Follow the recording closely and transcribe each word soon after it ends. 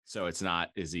So it's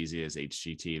not as easy as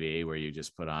HGTV where you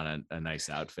just put on a nice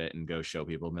outfit and go show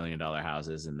people $1 million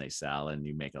houses and they sell and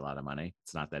you make a lot of money.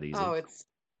 It's not that easy. Oh, it's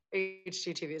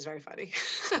HGTV is very funny.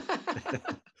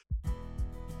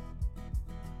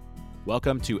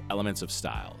 Welcome to Elements of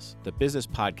Styles, the business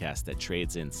podcast that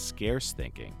trades in scarce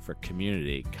thinking for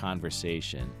community,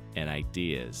 conversation, and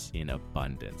ideas in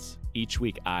abundance. Each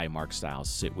week, I, Mark Stiles,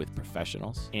 sit with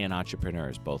professionals and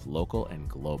entrepreneurs, both local and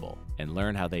global, and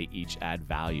learn how they each add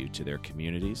value to their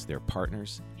communities, their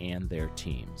partners, and their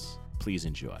teams. Please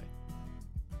enjoy.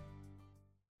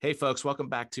 Hey, folks, welcome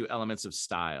back to Elements of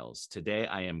Styles. Today,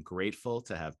 I am grateful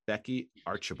to have Becky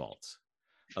Archibald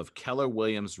of Keller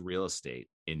Williams Real Estate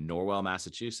in Norwell,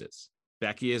 Massachusetts.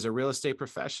 Becky is a real estate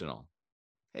professional.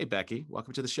 Hey, Becky,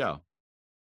 welcome to the show.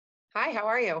 Hi, how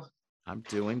are you? I'm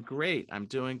doing great.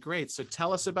 So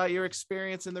tell us about your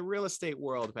experience in the real estate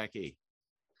world, Becky.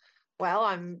 Well,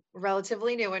 I'm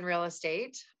relatively new in real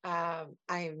estate.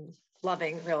 I'm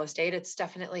loving real estate. It's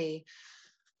definitely,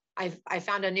 I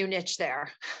found a new niche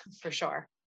there for sure.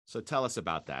 So tell us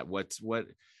about that.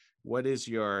 What is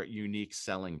your unique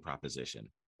selling proposition?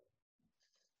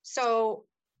 So,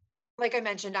 like I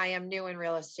mentioned, I am new in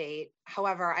real estate.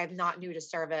 However, I'm not new to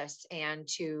service and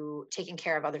to taking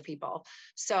care of other people.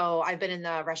 So I've been in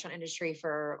the restaurant industry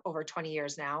for over 20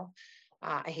 years now.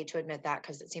 I hate to admit that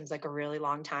because it seems like a really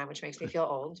long time, which makes me feel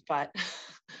old, but,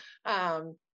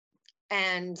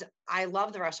 and I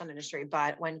love the restaurant industry,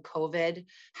 but when COVID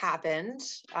happened,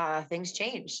 things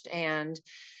changed. And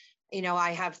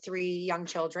I have 3 young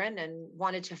children and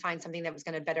wanted to find something that was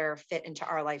going to better fit into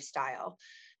our lifestyle.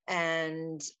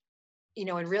 And, in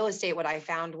real estate, what I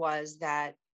found was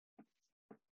that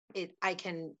I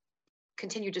can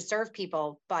continue to serve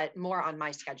people, but more on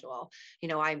my schedule.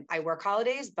 I work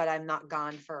holidays, but I'm not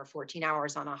gone for 14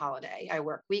 hours on a holiday. I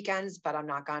work weekends, but I'm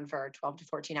not gone for 12 to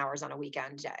 14 hours on a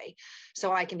weekend day.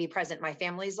 So I can be present in my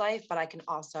family's life, but I can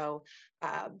also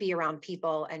be around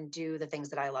people and do the things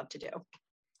that I love to do.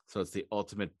 So it's the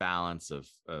ultimate balance of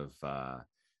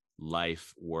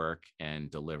life, work,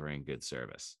 and delivering good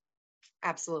service.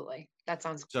 Absolutely. That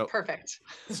sounds perfect.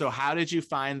 So how did you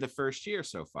find the first year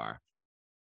so far?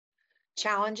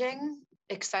 Challenging,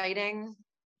 exciting.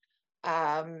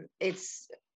 It's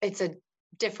a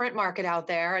different market out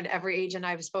there. And every agent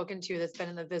I've spoken to that's been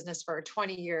in the business for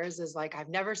 20 years is like, I've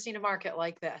never seen a market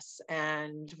like this.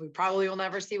 And we probably will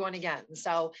never see one again.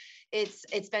 So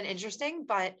it's been interesting,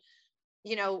 but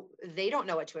they don't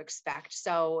know what to expect.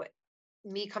 So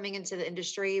me coming into the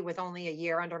industry with only a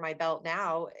year under my belt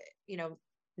now,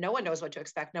 no one knows what to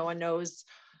expect. No one knows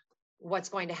what's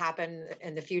going to happen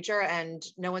in the future. And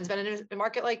no one's been in a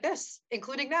market like this,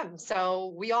 including them.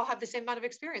 So we all have the same amount of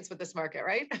experience with this market,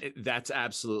 right? That's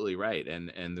absolutely right.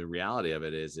 And the reality of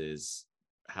it is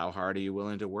how hard are you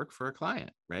willing to work for a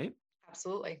client, right?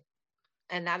 Absolutely.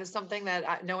 And that is something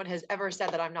that no one has ever said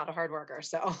that I'm not a hard worker.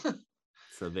 So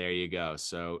So there you go.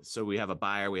 So we have a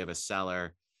buyer, we have a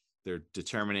seller. They're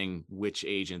determining which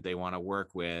agent they want to work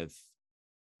with.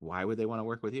 Why would they want to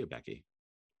work with you, Becky?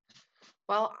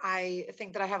 Well, I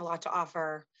think that I have a lot to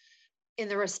offer in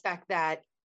the respect that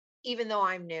even though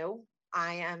I'm new,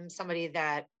 I am somebody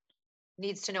that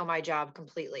needs to know my job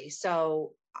completely.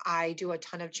 So I do a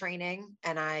ton of training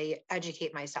and I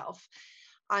educate myself.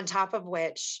 On top of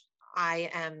which,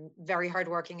 I am very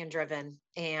hardworking and driven,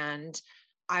 and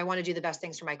I want to do the best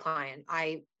things for my client.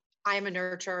 I am a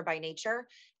nurturer by nature,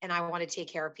 and I want to take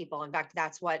care of people. In fact,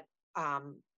 that's what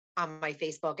on my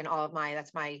Facebook and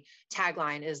that's my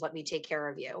tagline is let me take care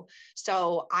of you.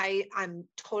 So I'm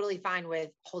totally fine with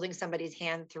holding somebody's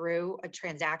hand through a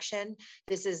transaction.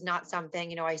 This is not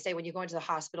something, I say when you go into the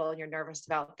hospital and you're nervous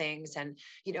about things and,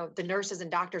 the nurses and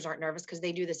doctors aren't nervous because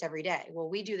they do this every day. Well,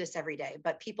 we do this every day,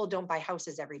 but people don't buy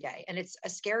houses every day. And it's a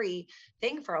scary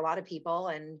thing for a lot of people.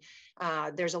 And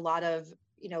there's a lot of,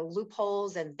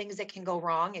 loopholes and things that can go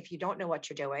wrong if you don't know what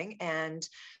you're doing. And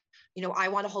I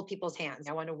want to hold people's hands.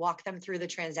 I want to walk them through the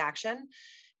transaction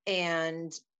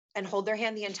and hold their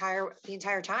hand the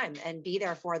entire time and be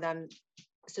there for them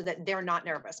so that they're not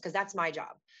nervous, because that's my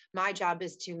job. My job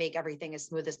is to make everything as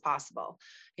smooth as possible.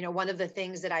 One of the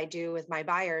things that I do with my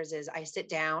buyers is I sit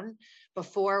down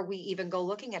before we even go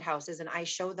looking at houses and I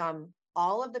show them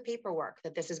all of the paperwork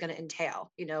that this is going to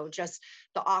entail, just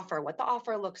the offer, what the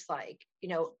offer looks like,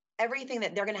 everything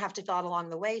that they're going to have to fill out along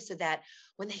the way so that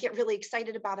when they get really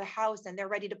excited about a house and they're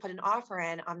ready to put an offer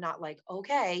in, I'm not like,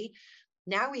 okay,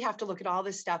 now we have to look at all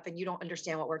this stuff and you don't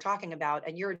understand what we're talking about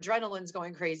and your adrenaline's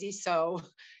going crazy. So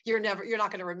you're not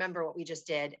going to remember what we just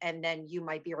did. And then you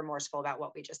might be remorseful about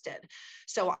what we just did.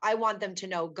 So I want them to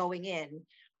know going in,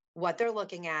 what they're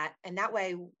looking at. And that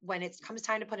way, when it comes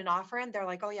time to put an offer in, they're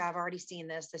like, oh yeah, I've already seen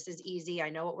this. This is easy. I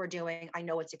know what we're doing. I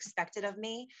know what's expected of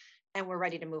me, and we're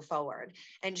ready to move forward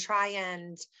and try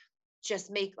and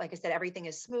just make, like I said, everything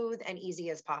as smooth and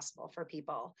easy as possible for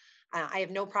people. I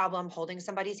have no problem holding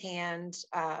somebody's hand.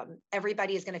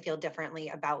 Everybody is going to feel differently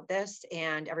about this,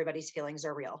 and everybody's feelings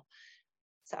are real.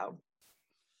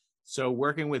 So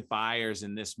working with buyers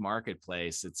in this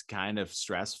marketplace, it's kind of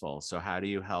stressful. So how do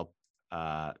you help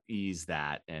ease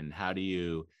that? And how do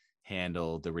you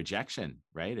handle the rejection,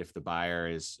 right? If the buyer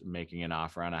is making an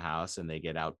offer on a house and they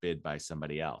get outbid by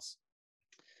somebody else.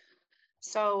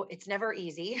 So it's never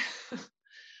easy.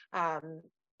 um,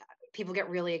 People get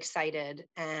really excited,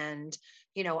 and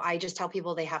I just tell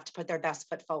people they have to put their best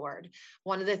foot forward.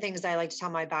 One of the things I like to tell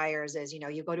my buyers is,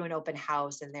 you go to an open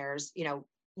house and there's,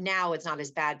 now it's not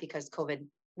as bad because COVID,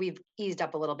 we've eased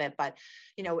up a little bit, but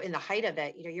in the height of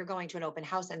it, you're going to an open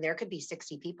house and there could be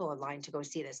 60 people in line to go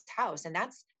see this house, and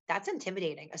that's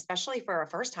intimidating, especially for a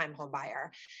first-time home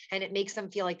buyer. And it makes them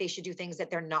feel like they should do things that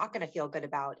they're not going to feel good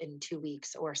about in 2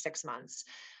 weeks or 6 months.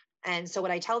 And so what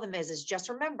I tell them is just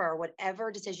remember, whatever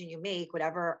decision you make,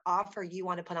 whatever offer you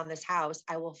want to put on this house,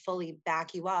 I will fully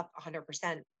back you up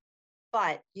 100%.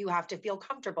 But you have to feel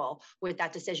comfortable with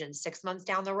that decision 6 months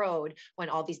down the road when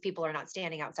all these people are not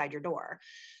standing outside your door.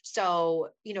 So,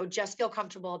 just feel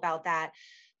comfortable about that.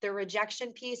 The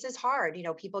rejection piece is hard.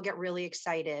 People get really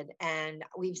excited, and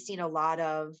we've seen a lot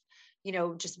of,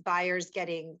 just buyers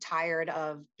getting tired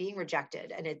of being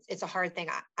rejected. And it's a hard thing.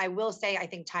 I will say, I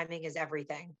think timing is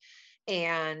everything.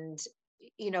 And,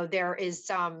 there's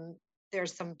some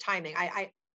timing. I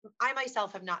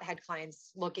myself have not had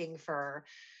clients looking for,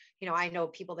 I know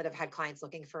people that have had clients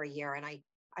looking for a year, and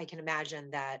I can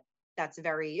imagine that that's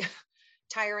very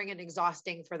tiring and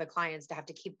exhausting for the clients to have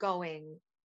to keep going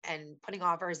and putting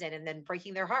offers in and then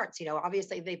breaking their hearts.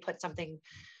 Obviously they put something,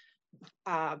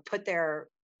 put their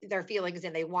feelings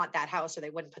in, they want that house, or they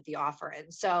wouldn't put the offer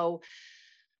in. So,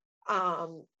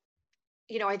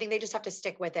 I think they just have to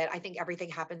stick with it. I think everything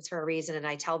happens for a reason. And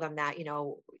I tell them that,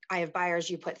 I have buyers,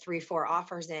 you put 3, 4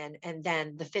 offers in, and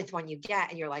then the 5th one you get,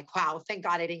 and you're like, wow, thank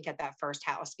God I didn't get that first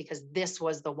house because this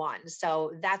was the one.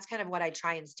 So that's kind of what I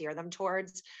try and steer them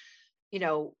towards.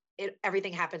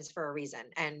 Everything happens for a reason,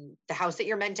 and the house that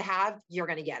you're meant to have, you're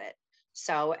going to get it.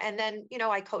 So, and then,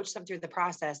 I coach them through the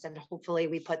process, and hopefully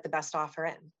we put the best offer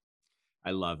in.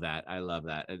 I love that. I love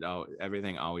that.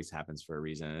 Everything always happens for a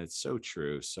reason. And it's so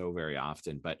true, so very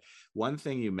often. But one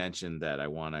thing you mentioned that I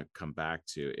want to come back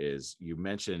to is you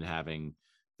mentioned having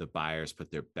the buyers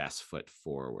put their best foot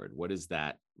forward. What does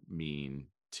that mean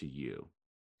to you?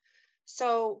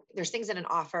 So there's things in an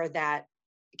offer that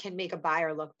can make a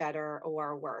buyer look better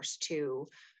or worse to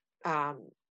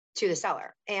the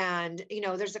seller. And,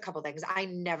 there's a couple things. I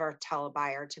never tell a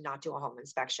buyer to not do a home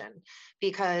inspection,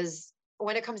 because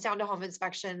when it comes down to home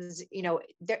inspections,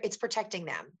 it's protecting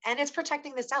them and it's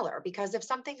protecting the seller, because if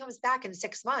something comes back in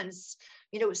 6 months,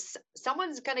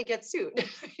 someone's going to get sued.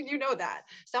 That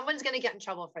someone's going to get in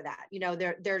trouble for that.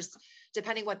 There's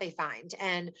depending what they find.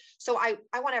 And so I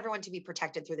want everyone to be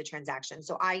protected through the transaction.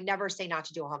 So I never say not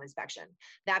to do a home inspection.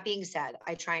 That being said,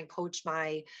 I try and coach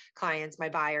my clients, my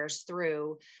buyers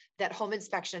through that. Home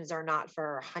inspections are not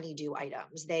for honeydew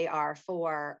items. They are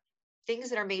for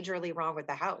things that are majorly wrong with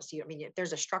the house. If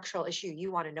there's a structural issue,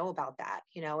 you want to know about that.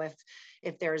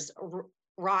 If there's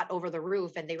rot over the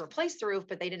roof and they replaced the roof,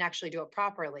 but they didn't actually do it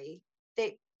properly,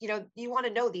 you want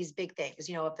to know these big things,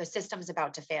 if the system's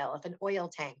about to fail, if an oil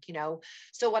tank,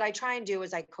 So what I try and do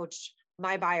is I coach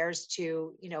my buyers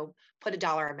to, put a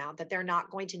dollar amount that they're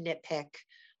not going to nitpick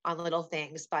on little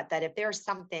things, but that if there's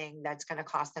something that's going to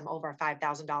cost them over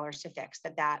 $5,000 to fix,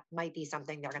 that might be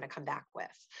something they're going to come back with.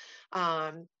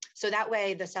 So that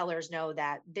way the sellers know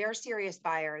that they're a serious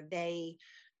buyer. They,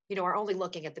 are only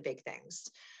looking at the big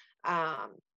things.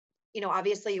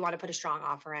 Obviously you want to put a strong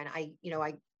offer in.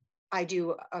 I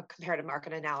do a comparative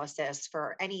market analysis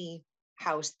for any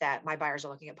house that my buyers are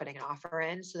looking at putting an offer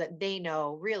in, so that they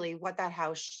know really what that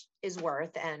house is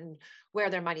worth and where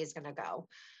their money is going to go.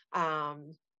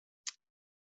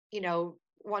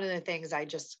 One of the things, I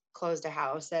just closed a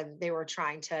house and they were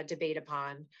trying to debate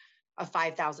upon a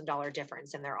 $5,000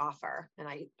 difference in their offer. And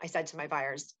I said to my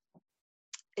buyers,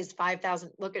 is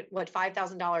 5,000, look at what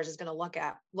 $5,000 is going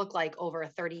to look like over a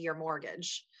 30-year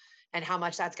mortgage, and how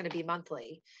much that's going to be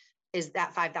monthly. Is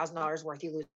that $5,000 worth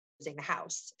you losing the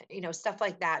house? Stuff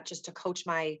like that, just to coach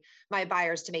my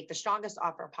buyers to make the strongest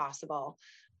offer possible.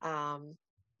 And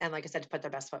like I said, to put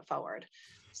their best foot forward.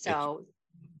 So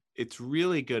it's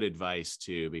really good advice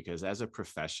too, because as a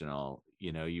professional,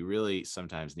 you really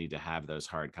sometimes need to have those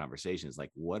hard conversations.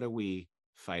 Like, what are we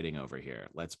fighting over here?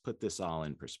 Let's put this all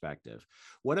in perspective.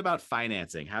 What about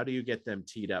financing? How do you get them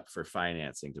teed up for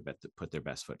financing to put their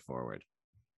best foot forward?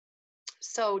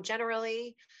 So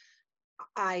generally,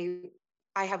 I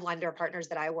I have lender partners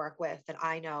that I work with that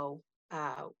I know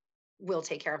will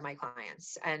take care of my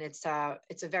clients, and it's a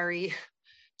very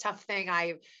tough thing.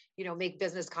 I make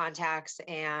business contacts,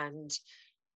 and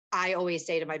I always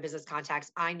say to my business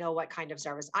contacts, I know what kind of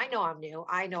service. I know I'm new.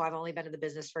 I know I've only been in the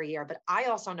business for a year, but I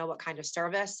also know what kind of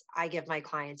service I give my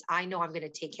clients. I know I'm going to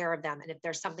take care of them. And if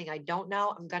there's something I don't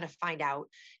know, I'm going to find out,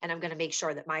 and I'm going to make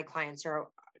sure that my clients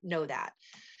know that.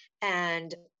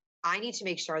 And I need to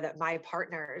make sure that my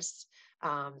partners,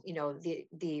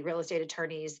 the real estate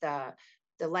attorneys, the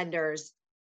lenders,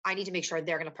 I need to make sure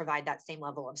they're going to provide that same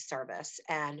level of service.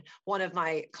 And one of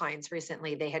my clients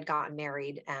recently, they had gotten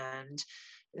married, and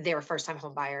they were first time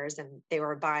home buyers, and they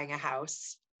were buying a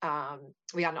house.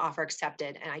 We got an offer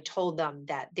accepted, and I told them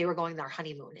that they were going their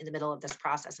honeymoon in the middle of this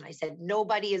process. And I said,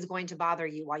 nobody is going to bother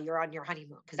you while you're on your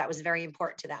honeymoon, because that was very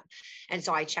important to them. And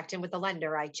so I checked in with the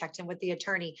lender, I checked in with the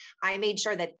attorney. I made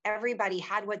sure that everybody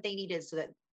had what they needed so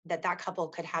that couple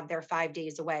could have their 5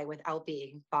 days away without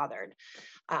being bothered,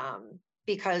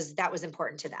 because that was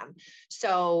important to them.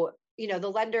 So, the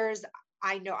lenders,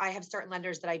 I know I have certain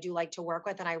lenders that I do like to work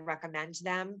with, and I recommend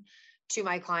them to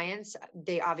my clients.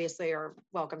 They obviously are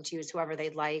welcome to use whoever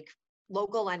they'd like.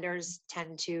 Local lenders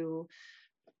tend to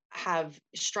have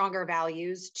stronger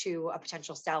values to a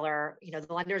potential seller.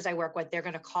 The lenders I work with, they're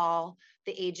going to call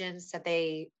the agents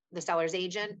the seller's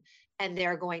agent, and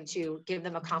they're going to give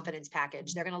them a confidence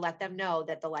package. They're going to let them know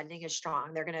that the lending is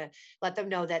strong. They're going to let them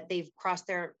know that they've crossed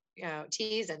their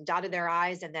T's and dotted their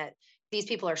I's, and that these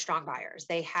people are strong buyers.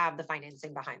 They have the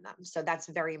financing behind them. So that's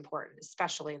very important,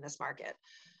 especially in this market.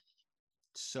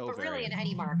 But really in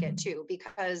any market too,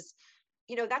 because,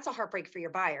 that's a heartbreak for your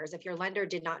buyers. If your lender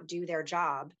did not do their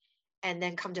job, and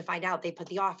then come to find out they put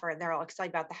the offer and they're all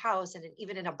excited about the house. And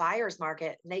even in a buyer's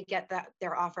market, they get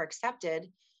their offer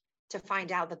accepted, to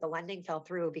find out that the lending fell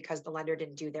through because the lender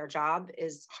didn't do their job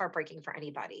is heartbreaking for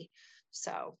anybody.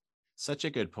 So such a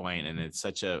good point. And it's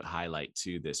such a highlight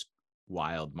to this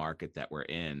wild market that we're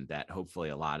in, that hopefully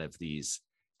a lot of these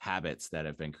habits that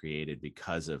have been created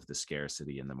because of the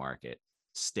scarcity in the market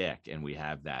stick, and we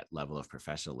have that level of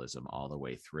professionalism all the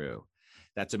way through.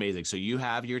 That's amazing. So you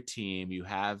have your team, you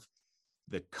have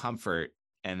the comfort,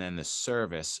 and then the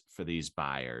service for these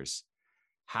buyers.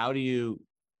 How do you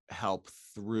help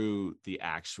through the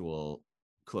actual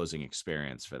closing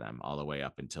experience for them all the way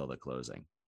up until the closing?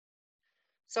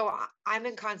 So I'm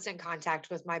in constant contact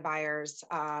with my buyers.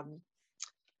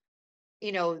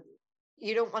 You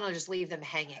don't want to just leave them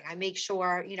hanging. I make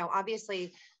sure,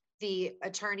 obviously the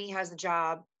attorney has a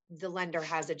job, the lender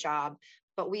has a job,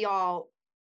 but we all,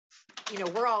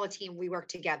 we're all a team. We work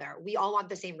together. We all want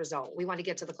the same result. We want to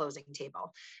get to the closing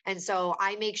table. And so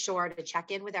I make sure to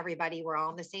check in with everybody. We're all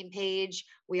on the same page.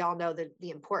 We all know the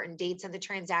important dates of the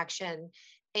transaction.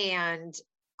 And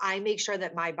I make sure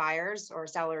that my buyers or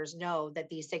sellers know that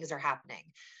these things are happening.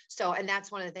 So, and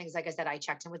that's one of the things, like I said, I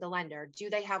checked in with the lender. Do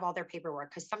they have all their paperwork?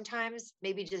 Because sometimes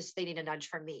maybe just they need a nudge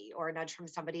from me or a nudge from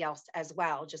somebody else as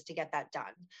well, just to get that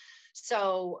done.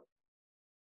 So,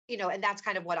 and that's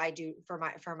kind of what I do for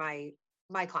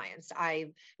my clients.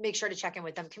 I make sure to check in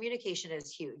with them. Communication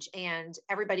is huge, and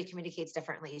everybody communicates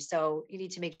differently. So you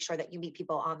need to make sure that you meet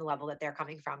people on the level that they're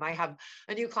coming from. I have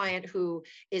a new client who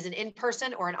is an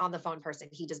in-person or an on-the-phone person.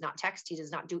 He does not text. He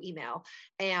does not do email.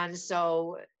 And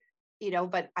so,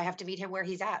 but I have to meet him where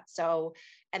he's at. So,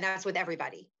 and that's with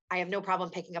everybody. I have no problem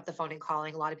picking up the phone and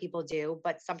calling. A lot of people do,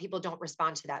 but some people don't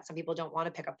respond to that. Some people don't want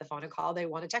to pick up the phone and call. They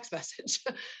want a text message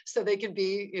so they can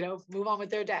move on with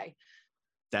their day.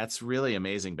 That's really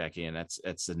amazing, Becky. And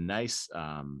it's a nice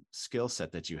skill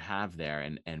set that you have there.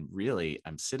 And really,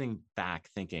 I'm sitting back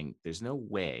thinking, there's no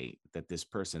way that this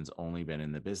person's only been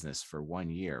in the business for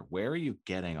 1 year. Where are you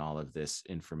getting all of this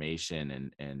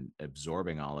information and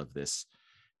absorbing all of this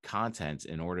content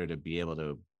in order to be able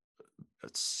to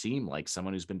seem like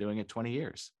someone who's been doing it 20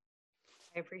 years?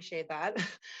 I appreciate that.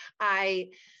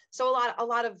 So a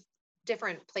lot of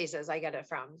different places I get it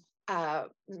from.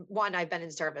 One, I've been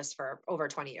in service for over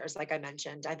 20 years. Like I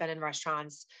mentioned, I've been in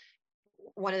restaurants.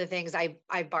 One of the things I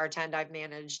bartend, I've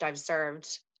managed, I've served.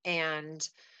 And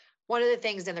one of the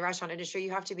things in the restaurant industry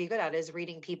you have to be good at is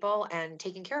reading people and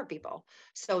taking care of people.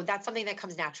 So that's something that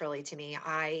comes naturally to me.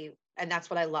 And that's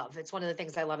what I love. It's one of the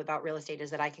things I love about real estate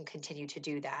is that I can continue to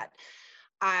do that.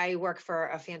 I work for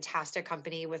a fantastic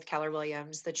company with Keller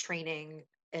Williams. The training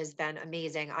has been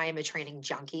amazing. I am a training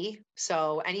junkie.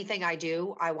 So anything I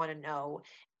do, I want to know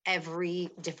every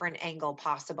different angle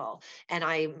possible. And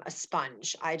I'm a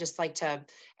sponge. I just like to,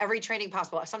 every training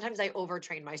possible. Sometimes I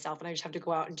overtrain myself and I just have to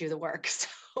go out and do the work.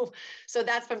 So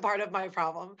that's been part of my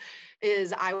problem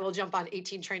is I will jump on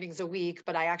 18 trainings a week,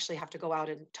 but I actually have to go out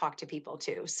and talk to people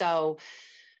too. So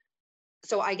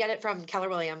I get it from Keller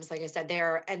Williams, like I said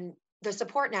there, and the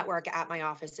support network at my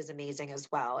office is amazing as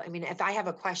well. I mean, if I have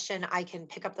a question, I can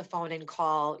pick up the phone and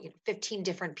call 15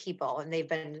 different people, and they've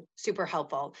been super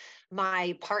helpful.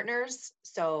 My partners,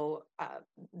 so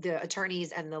the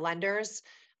attorneys and the lenders,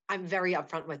 I'm very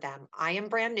upfront with them. I am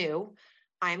brand new.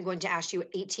 I am going to ask you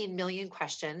 18 million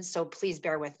questions. So please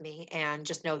bear with me and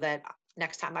just know that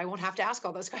next time I won't have to ask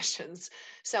all those questions.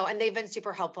 So, and they've been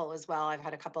super helpful as well. I've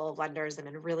had a couple of lenders that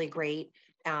have been really great,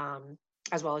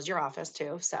 as well as your office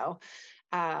too. So,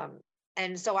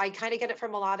 and so I kind of get it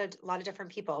from a lot of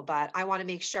different people, but I want to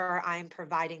make sure I'm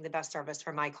providing the best service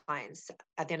for my clients.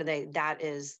 At the end of the day, that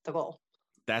is the goal.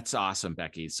 That's awesome,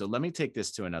 Becky. So let me take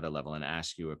this to another level and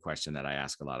ask you a question that I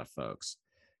ask a lot of folks.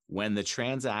 When the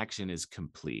transaction is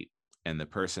complete and the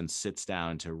person sits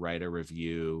down to write a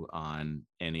review on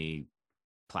any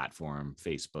platform,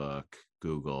 Facebook,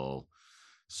 Google,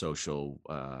 social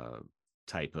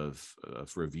type of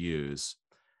reviews,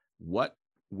 what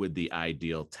would the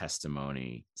ideal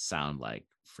testimony sound like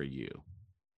for you?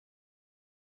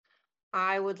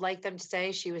 I would like them to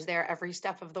say she was there every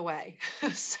step of the way.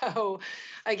 So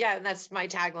again, that's my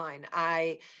tagline.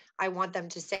 I want them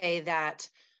to say that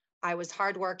I was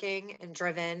hardworking and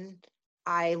driven.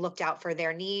 I looked out for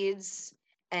their needs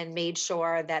and made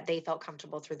sure that they felt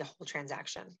comfortable through the whole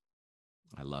transaction.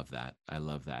 I love that. I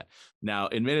love that. Now,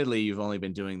 admittedly, you've only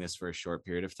been doing this for a short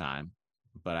period of time,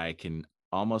 but I can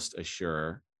almost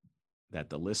assure that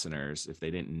the listeners, if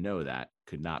they didn't know that,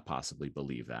 could not possibly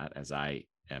believe that, as I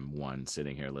am one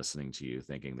sitting here listening to you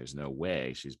thinking there's no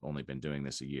way she's only been doing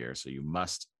this a year. So you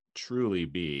must truly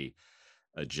be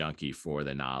a junkie for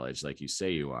the knowledge like you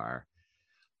say you are.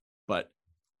 But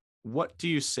what do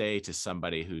you say to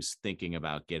somebody who's thinking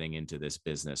about getting into this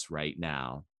business right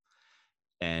now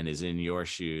and is in your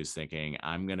shoes thinking,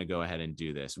 I'm going to go ahead and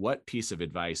do this? What piece of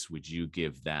advice would you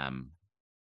give them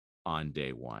on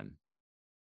day one?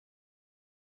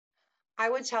 I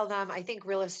would tell them, I think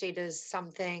real estate is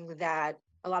something that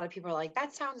a lot of people are like,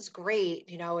 that sounds great.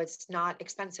 It's not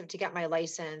expensive to get my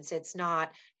license. It's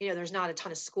not, there's not a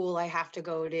ton of school I have to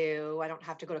go to. I don't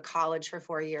have to go to college for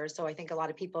 4 years. So I think a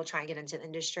lot of people try and get into the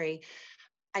industry.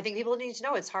 I think people need to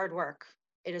know it's hard work.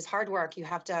 It is hard work. You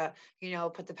have to,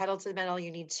 put the pedal to the metal. You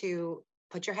need to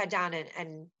put your head down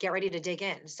and get ready to dig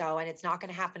in. So, and it's not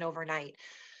going to happen overnight.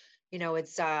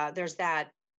 It's, there's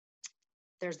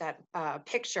that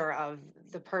picture of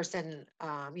the person,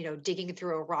 digging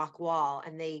through a rock wall,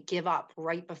 and they give up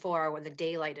right before when the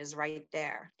daylight is right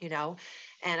there,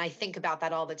 and I think about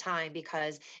that all the time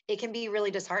because it can be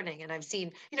really disheartening. And I've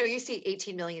seen, you see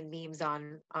 18 million memes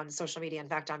on social media. In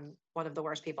fact, I'm one of the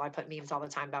worst people. I put memes all the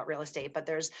time about real estate, but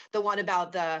there's the one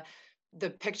about the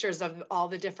pictures of all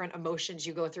the different emotions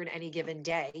you go through in any given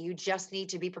day. You just need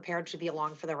to be prepared to be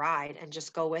along for the ride and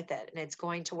just go with it. And it's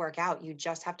going to work out. You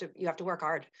have to work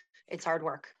hard. It's hard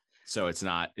work. So it's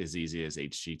not as easy as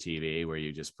HGTV where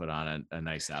you just put on a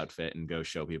nice outfit and go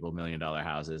show people $1 million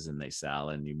houses and they sell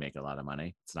and you make a lot of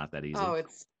money. It's not that easy. Oh,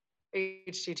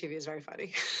 HGTV is very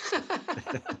funny.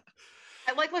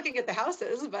 I like looking at the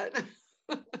houses, but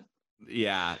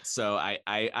yeah. So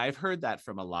I've heard that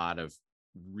from a lot of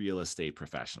real estate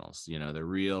professionals, the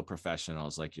real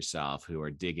professionals like yourself who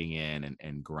are digging in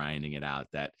and grinding it out,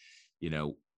 that,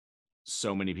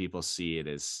 so many people see it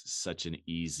as such an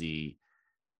easy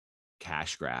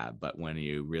cash grab. But when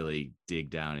you really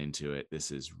dig down into it, this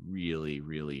is really,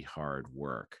 really hard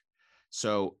work.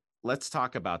 So let's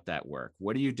talk about that work.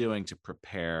 What are you doing to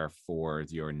prepare for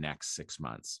your next 6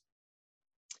 months?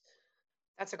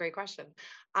 That's a great question.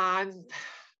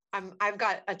 I've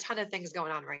got a ton of things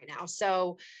going on right now.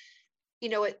 So,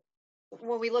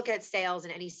 when we look at sales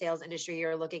in any sales industry,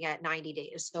 you're looking at 90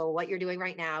 days. So what you're doing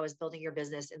right now is building your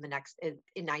business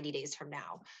in 90 days from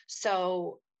now.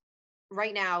 So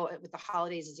right now with the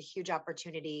holidays is a huge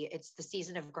opportunity. It's the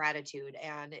season of gratitude,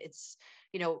 and it's,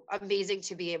 amazing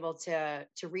to be able to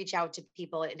reach out to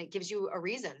people, and it gives you a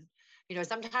reason.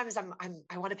 Sometimes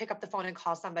I want to pick up the phone and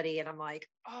call somebody and I'm like,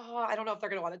 oh, I don't know if they're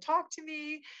going to want to talk to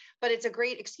me, but it's a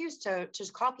great excuse to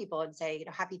just call people and say,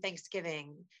 happy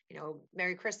Thanksgiving,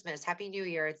 Merry Christmas, Happy New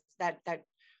Year. It's that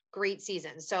great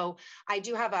season. So I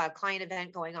do have a client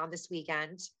event going on this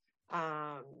weekend.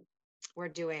 We're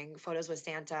doing photos with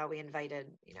Santa. We invited,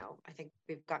 I think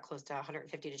we've got close to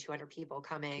 150 to 200 people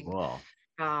coming. Cool.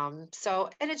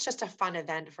 And it's just a fun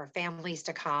event for families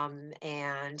to come.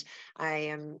 And I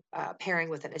am pairing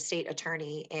with an estate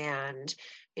attorney, and,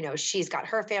 she's got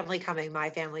her family coming, my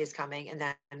family is coming, and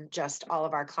then just all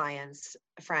of our clients,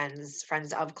 friends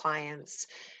of clients.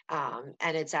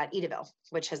 And it's at Edaville,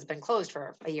 which has been closed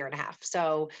for a year and a half.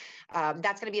 So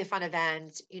that's going to be a fun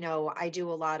event. I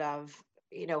do a lot of,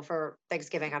 for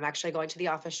Thanksgiving, I'm actually going to the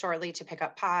office shortly to pick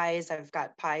up pies. I've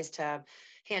got pies to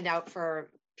hand out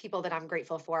for people that I'm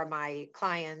grateful for, my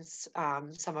clients,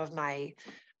 some of my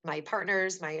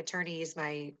partners, my attorneys,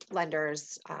 my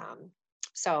lenders.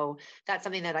 So that's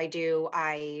something that I do.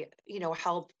 I,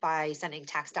 help by sending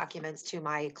tax documents to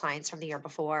my clients from the year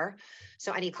before.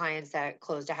 So any clients that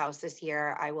closed a house this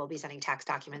year, I will be sending tax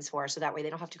documents for, so that way they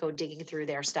don't have to go digging through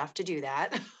their stuff to do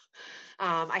that.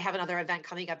 I have another event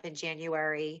coming up in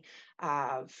January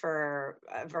for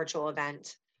a virtual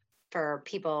event for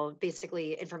people,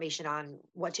 basically information on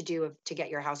what to do to get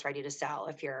your house ready to sell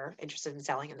if you're interested in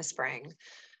selling in the spring.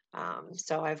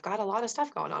 So I've got a lot of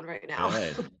stuff going on right now.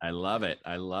 Good. I love it.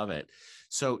 I love it.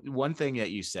 So one thing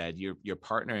that you said, you're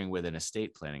partnering with an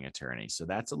estate planning attorney. So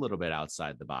that's a little bit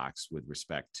outside the box with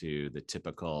respect to the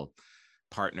typical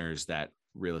partners that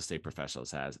real estate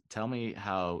professionals has. Tell me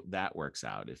how that works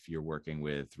out if you're working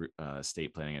with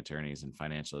estate planning attorneys and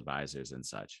financial advisors and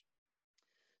such.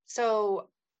 So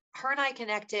her and I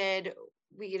connected.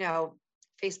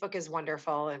 Facebook is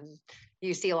wonderful, and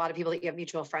you see a lot of people that you have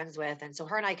mutual friends with. And so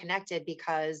her and I connected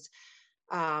because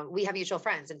we have mutual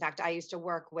friends. In fact, I used to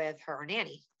work with her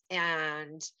nanny.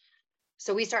 And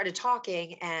so we started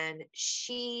talking, and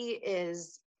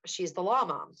she's the law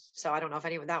mom. So I don't know if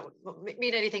anyone that would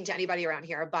mean anything to anybody around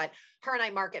here, but her and I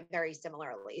market very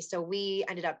similarly. So we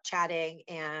ended up chatting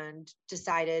and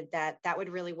decided that that would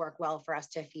really work well for us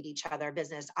to feed each other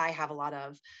business. I have a lot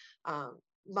of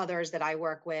mothers that I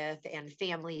work with and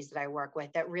families that I work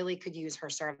with that really could use her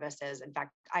services. In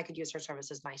fact, I could use her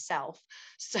services myself.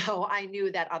 So I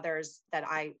knew that others that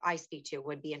I speak to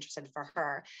would be interested for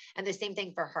her. And the same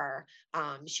thing for her.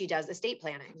 She does estate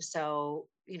planning. So,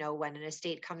 when an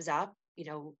estate comes up,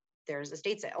 there's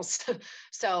estate sales.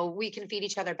 So we can feed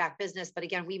each other back business. But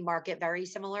again, we market very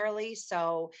similarly.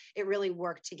 So it really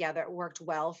worked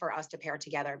well for us to pair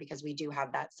together because we do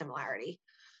have that similarity.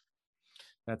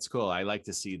 That's cool. I like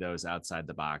to see those outside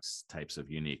the box types of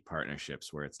unique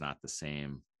partnerships where it's not the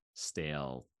same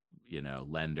stale,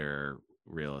 lender,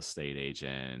 real estate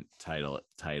agent, title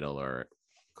or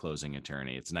closing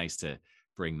attorney. It's nice to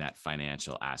bring that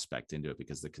financial aspect into it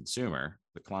because the consumer,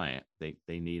 the client, they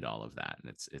need all of that.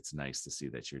 And it's nice to see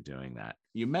that you're doing that.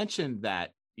 You mentioned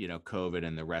that, COVID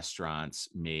and the restaurants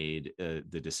made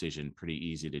the decision pretty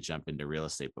easy to jump into real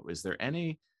estate, but was there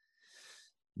any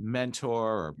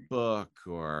mentor or book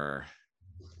or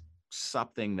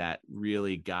something that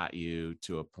really got you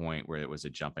to a point where it was a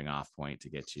jumping off point to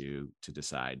get you to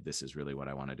decide this is really what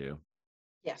I want to do?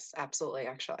 Yes, absolutely.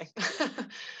 Actually,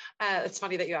 it's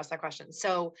funny that you asked that question.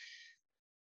 So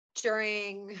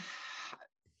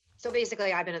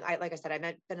basically like I said,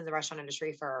 I've been in the restaurant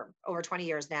industry for over 20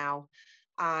 years now.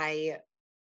 I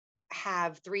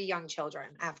have 3 young children.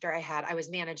 I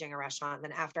was managing a restaurant.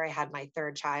 Then after I had my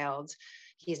third child,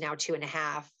 he's now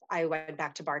 2.5, I went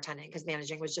back to bartending because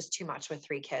managing was just too much with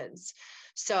 3 kids.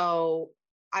 So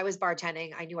I was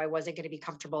bartending. I knew I wasn't going to be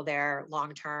comfortable there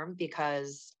long-term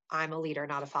because I'm a leader,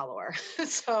 not a follower.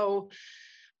 So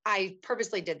I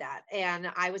purposely did that. And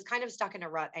I was kind of stuck in a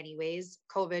rut anyways.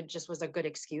 COVID just was a good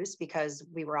excuse because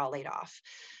we were all laid off.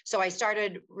 So I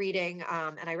started reading,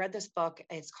 and I read this book.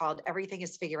 It's called Everything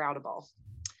is Figure Outable.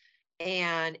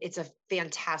 And it's a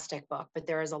fantastic book, but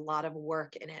there is a lot of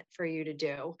work in it for you to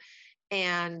do.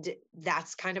 And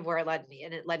that's kind of where it led me.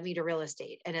 And it led me to real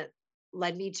estate. And it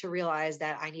led me to realize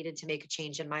that I needed to make a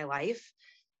change in my life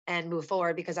and move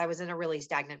forward because I was in a really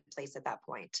stagnant place at that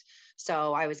point.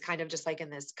 So I was kind of just like in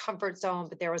this comfort zone,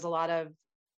 but there was a lot of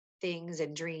things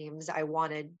and dreams I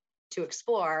wanted to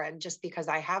explore. And just because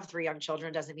I have 3 young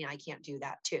children doesn't mean I can't do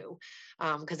that too.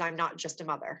 Because I'm not just a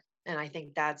mother. And I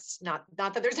think that's not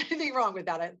that there's anything wrong with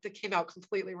that. That came out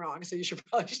completely wrong. So you should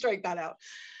probably strike that out.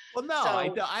 Well, no,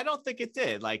 I don't think it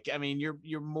did. Like, I mean,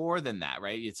 you're more than that,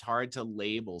 right? It's hard to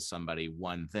label somebody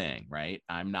one thing, right?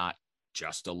 I'm not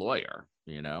just a lawyer.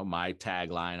 My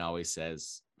tagline always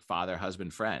says father,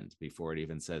 husband, friend before it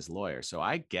even says lawyer. So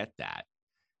I get that.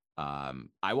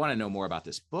 I want to know more about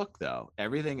this book, though.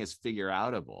 Everything is figure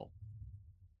outable.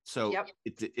 So yep.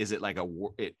 Is it like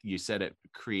you said it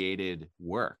created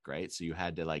work, right? So you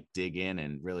had to like dig in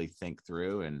and really think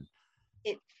through, and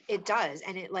it does.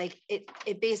 And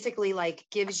it basically like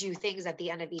gives you things at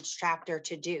the end of each chapter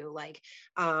to do, like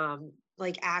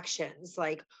actions,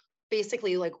 like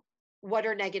basically like, what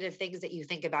are negative things that you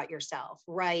think about yourself?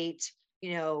 Write,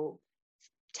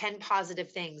 10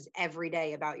 positive things every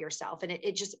day about yourself. And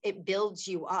it builds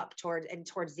you up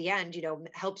towards the end,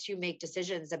 helps you make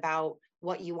decisions about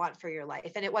what you want for your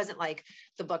life. And it wasn't like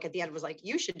the book at the end was like,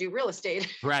 you should do real estate.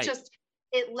 Right. Just,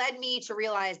 it led me to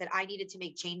realize that I needed to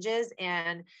make changes,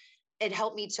 and it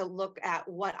helped me to look at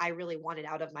what I really wanted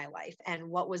out of my life and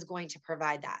what was going to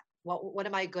provide that. What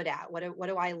am I good at? What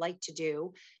do I like to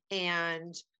do?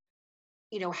 And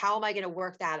how am I going to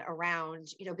work that around,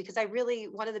 because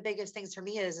one of the biggest things for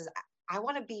me is I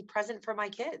want to be present for my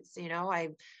kids.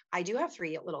 I do have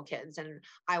 3 little kids, and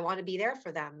I want to be there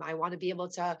for them. I want to be able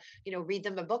to, read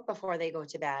them a book before they go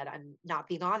to bed and not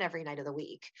be gone every night of the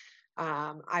week.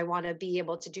 I want to be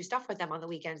able to do stuff with them on the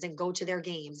weekends and go to their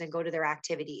games and go to their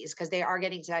activities, because they are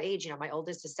getting to that age. My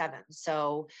oldest is 7.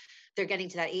 So they're getting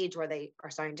to that age where they are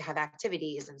starting to have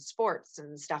activities and sports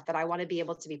and stuff that I want to be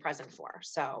able to be present for.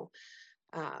 So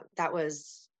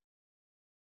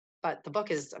but the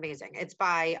book is amazing. It's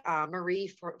by Marie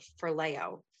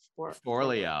Forleo.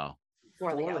 Forleo.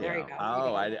 There you go.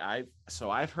 Oh,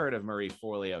 so I've heard of Marie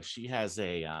Forleo. She has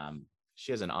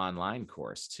an online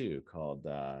course too called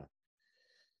I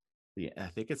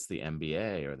think it's the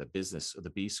MBA or the business or the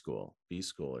B school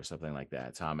or something like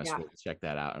that. Thomas, We'll check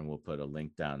that out and we'll put a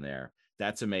link down there.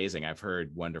 That's amazing. I've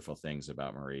heard wonderful things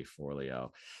about Marie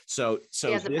Forleo. So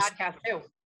she has a podcast too.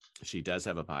 She does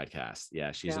have a podcast.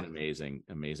 Yeah, she's an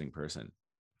amazing person.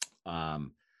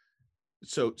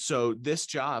 So this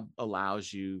job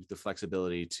allows you the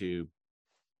flexibility to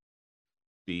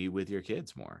be with your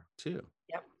kids more too.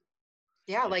 Yep.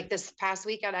 Yeah. Like this past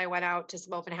weekend, I went out to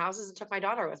some open houses and took my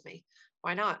daughter with me.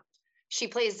 Why not? She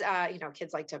plays,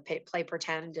 kids like to play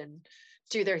pretend and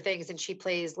do their things, and she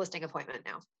plays listing appointment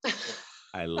now.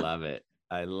 I love it.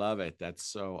 That's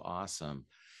so awesome.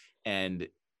 And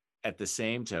at the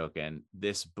same token,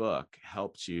 this book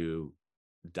helped you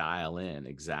dial in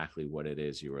exactly what it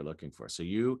is you were looking for. So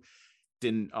you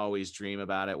didn't always dream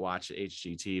about it, watch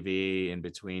HGTV in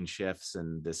between shifts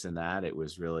and this and that. It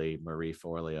was really Marie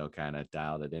Forleo kind of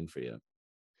dialed it in for you.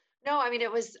 No, I mean,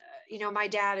 it was, my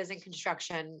dad is in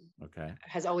construction. Okay.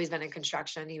 Has always been in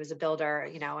construction. He was a builder,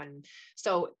 and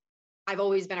so I've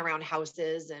always been around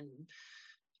houses and,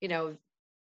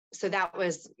 so that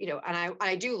was, and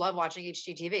I do love watching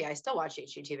HGTV. I still watch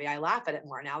HGTV. I laugh at it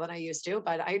more now than I used to,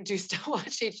 but I do still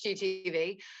watch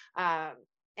HGTV.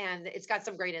 And it's got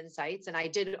some great insights. And I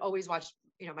did always watch,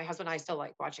 my husband and I still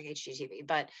like watching HGTV,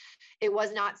 but it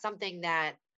was not something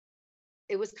that,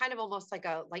 it was kind of almost like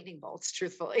a lightning bolt,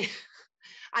 truthfully.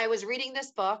 I was reading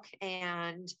this book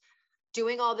and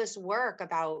doing all this work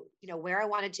about, where I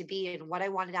wanted to be and what I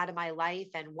wanted out of my life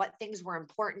and what things were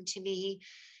important to me.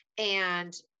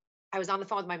 And I was on the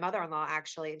phone with my mother-in-law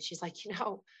actually, and she's like,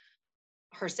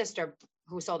 her sister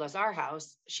who sold us our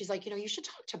house, she's like, you should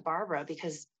talk to Barbara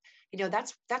because,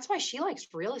 that's why she likes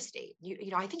real estate.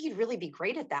 I think you'd really be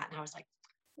great at that. And I was like,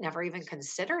 never even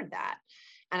considered that.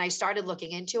 And I started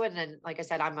looking into it. And then, like I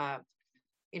said, I'm a,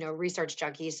 research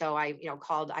junkie. So I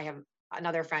have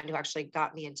another friend who actually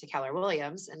got me into Keller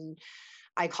Williams, and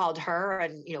I called her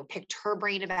and, picked her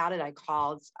brain about it. I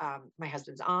called my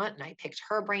husband's aunt and I picked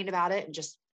her brain about it and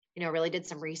just, really did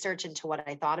some research into what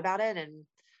I thought about it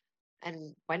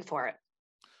and went for it.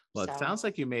 Well, it sounds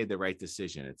like you made the right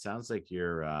decision. It sounds like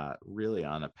you're really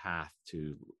on a path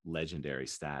to legendary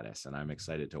status, and I'm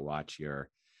excited to watch your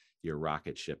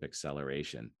rocket ship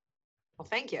acceleration. Well,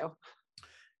 thank you.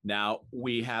 Now,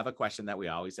 we have a question that we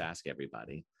always ask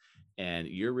everybody, and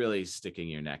you're really sticking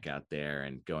your neck out there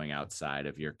and going outside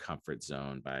of your comfort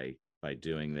zone by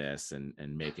doing this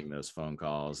and making those phone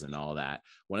calls and all that.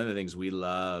 One of the things we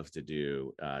love to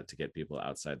do to get people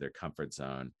outside their comfort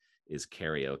zone is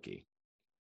karaoke.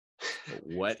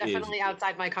 What it's definitely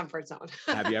outside my comfort zone.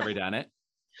 Have you ever done it?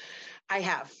 I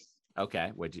have.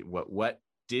 Okay. What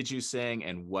did you sing,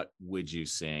 and what would you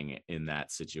sing in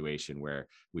that situation where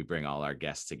we bring all our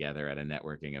guests together at a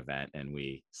networking event and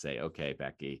we say, okay,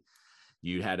 Becky,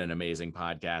 you had an amazing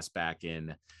podcast back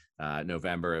in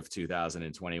November of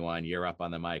 2021. You're up on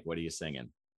the mic. What are you singing?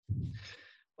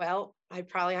 Well, I'd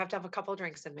probably have to have a couple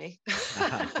drinks in me,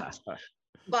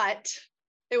 but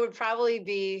it would probably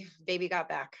be Baby Got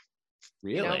Back.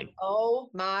 Really? Oh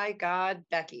my God,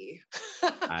 Becky.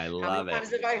 I love it. How many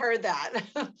times have I heard that?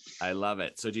 I love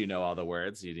it. So do you know all the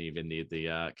words? You didn't even need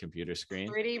the computer screen?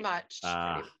 Pretty much.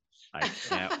 I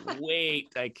can't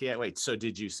wait. So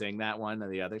did you sing that one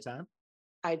the other time?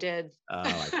 I did. Oh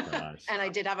my gosh. And I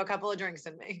did have a couple of drinks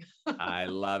in me. I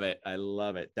love it.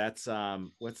 That's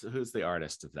who's the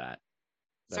artist of that?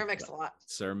 Sir Mix-a-Lot.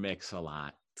 Sir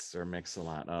Mix-a-Lot. Sir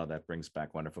Mix-a-Lot. Oh, that brings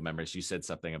back wonderful memories. You said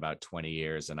something about 20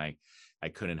 years, and I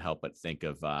couldn't help but think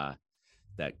of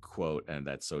that quote and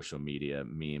that social media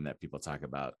meme that people talk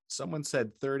about. Someone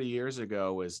said 30 years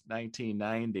ago was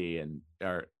 1990, and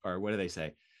or what do they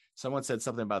say? Someone said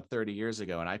something about 30 years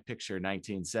ago, and I picture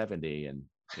 1970, and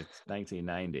it's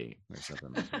 1990 or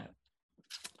something like that.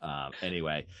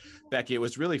 Anyway, Becky, it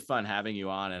was really fun having you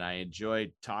on, and I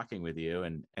enjoyed talking with you,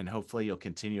 and hopefully you'll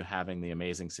continue having the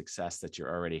amazing success that you're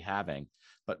already having.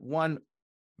 But one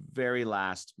very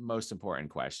last, most important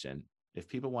question: if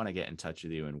people want to get in touch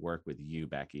with you and work with you,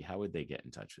 Becky, how would they get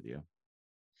in touch with you?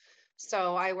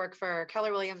 So I work for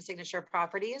Keller Williams Signature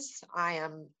Properties. I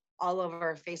am all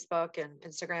over Facebook and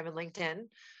Instagram and LinkedIn.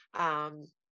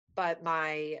 But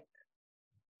my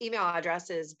email address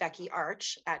is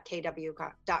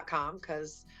beckyarch@kw.com,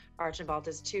 because Archambault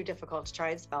is too difficult to try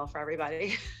and spell for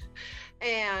everybody.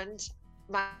 And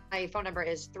my phone number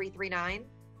is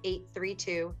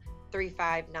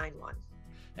 339-832-3591.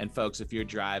 And folks, if you're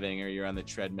driving or you're on the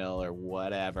treadmill or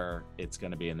whatever, it's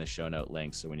going to be in the show note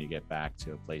link. So when you get back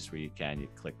to a place where you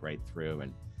click right through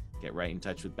and get right in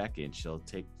touch with Becky, and she'll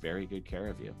take very good care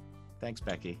of you. Thanks,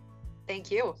 Becky.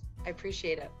 Thank you. I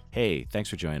appreciate it. Hey, thanks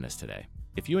for joining us today.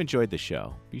 If you enjoyed the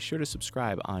show, be sure to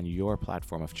subscribe on your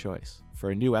platform of choice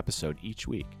for a new episode each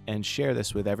week, and share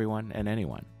this with everyone and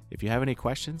anyone. If you have any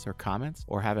questions or comments,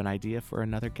 or have an idea for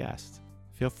another guest,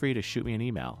 feel free to shoot me an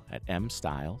email at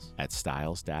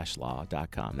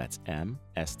mstiles@stiles-law.com. That's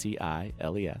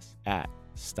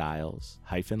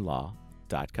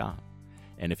MSTILES@stiles-law.com.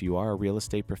 And if you are a real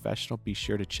estate professional, be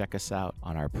sure to check us out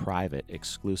on our private,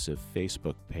 exclusive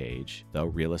Facebook page, The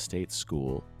Real Estate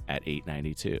School at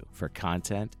 892, for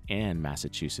content and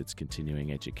Massachusetts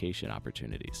continuing education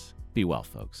opportunities. Be well,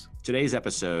 folks. Today's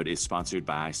episode is sponsored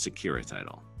by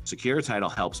Securititle.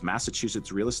 Securititle helps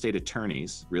Massachusetts real estate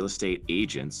attorneys, real estate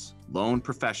agents, loan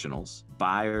professionals,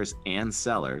 buyers, and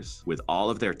sellers with all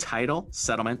of their title,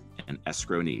 settlement, and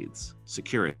escrow needs.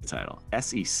 Securititle,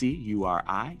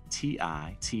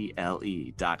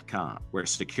 SECURITITLE.com, where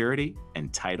security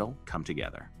and title come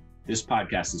together. This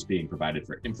podcast is being provided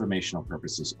for informational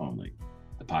purposes only.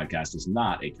 The podcast is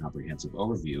not a comprehensive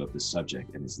overview of the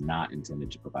subject and is not intended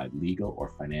to provide legal or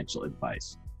financial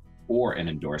advice or an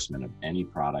endorsement of any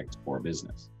product or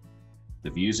business.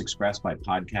 The views expressed by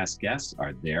podcast guests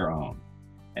are their own,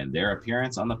 and their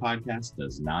appearance on the podcast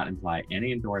does not imply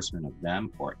any endorsement of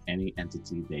them or any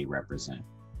entity they represent.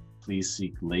 Please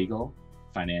seek legal,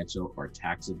 financial, or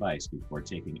tax advice before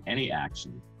taking any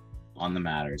action on the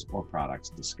matters or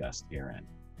products discussed herein.